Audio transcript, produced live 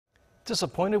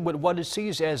Disappointed with what it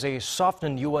sees as a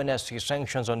softened UNSC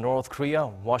sanctions on North Korea,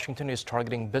 Washington is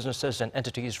targeting businesses and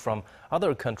entities from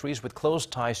other countries with close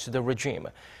ties to the regime.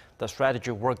 The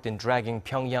strategy worked in dragging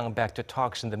Pyongyang back to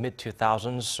talks in the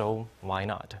mid-2000s, so why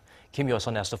not? Kim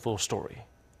Hyo-sun has the full story.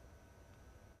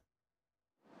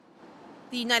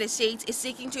 The United States is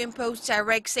seeking to impose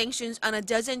direct sanctions on a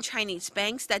dozen Chinese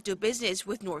banks that do business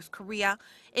with North Korea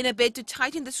in a bid to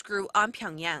tighten the screw on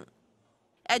Pyongyang.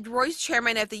 Ed Royce,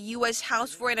 chairman of the U.S.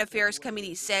 House Foreign Affairs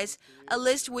Committee, says a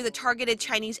list with the targeted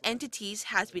Chinese entities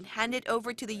has been handed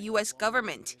over to the U.S.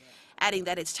 government, adding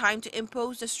that it's time to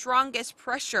impose the strongest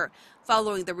pressure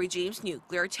following the regime's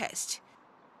nuclear test.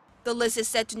 The list is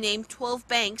set to name 12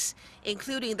 banks,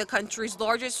 including the country's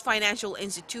largest financial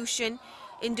institution,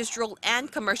 Industrial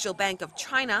and Commercial Bank of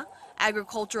China,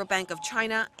 Agricultural Bank of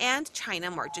China, and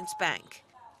China Merchants Bank.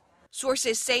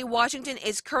 Sources say Washington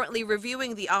is currently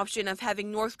reviewing the option of having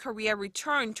North Korea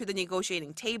return to the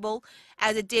negotiating table,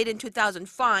 as it did in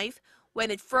 2005,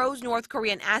 when it froze North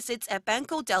Korean assets at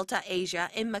Banco Delta Asia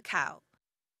in Macau.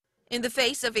 In the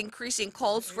face of increasing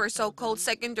calls for a so-called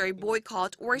secondary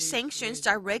boycott or sanctions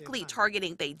directly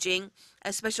targeting Beijing,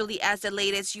 especially as the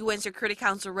latest UN Security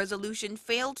Council resolution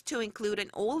failed to include an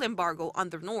oil embargo on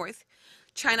the North,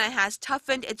 China has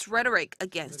toughened its rhetoric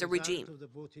against the regime.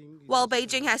 While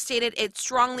Beijing has stated it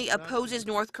strongly opposes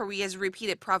North Korea's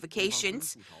repeated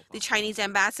provocations, the Chinese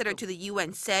ambassador to the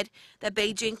UN said that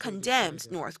Beijing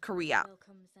condemns North Korea.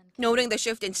 Noting the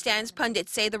shift in stance,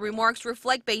 pundits say the remarks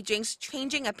reflect Beijing's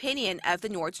changing opinion of the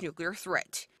North's nuclear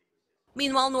threat.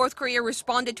 Meanwhile, North Korea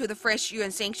responded to the fresh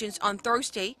UN sanctions on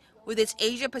Thursday with its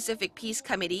Asia-Pacific Peace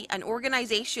Committee, an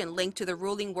organization linked to the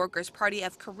ruling Workers' Party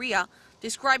of Korea,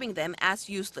 describing them as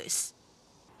useless.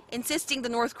 Insisting the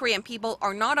North Korean people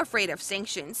are not afraid of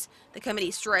sanctions, the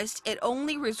committee stressed it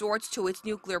only resorts to its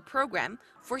nuclear program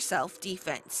for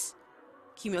self-defense.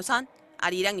 Kim Hyo-sun,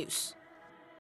 Arirang News.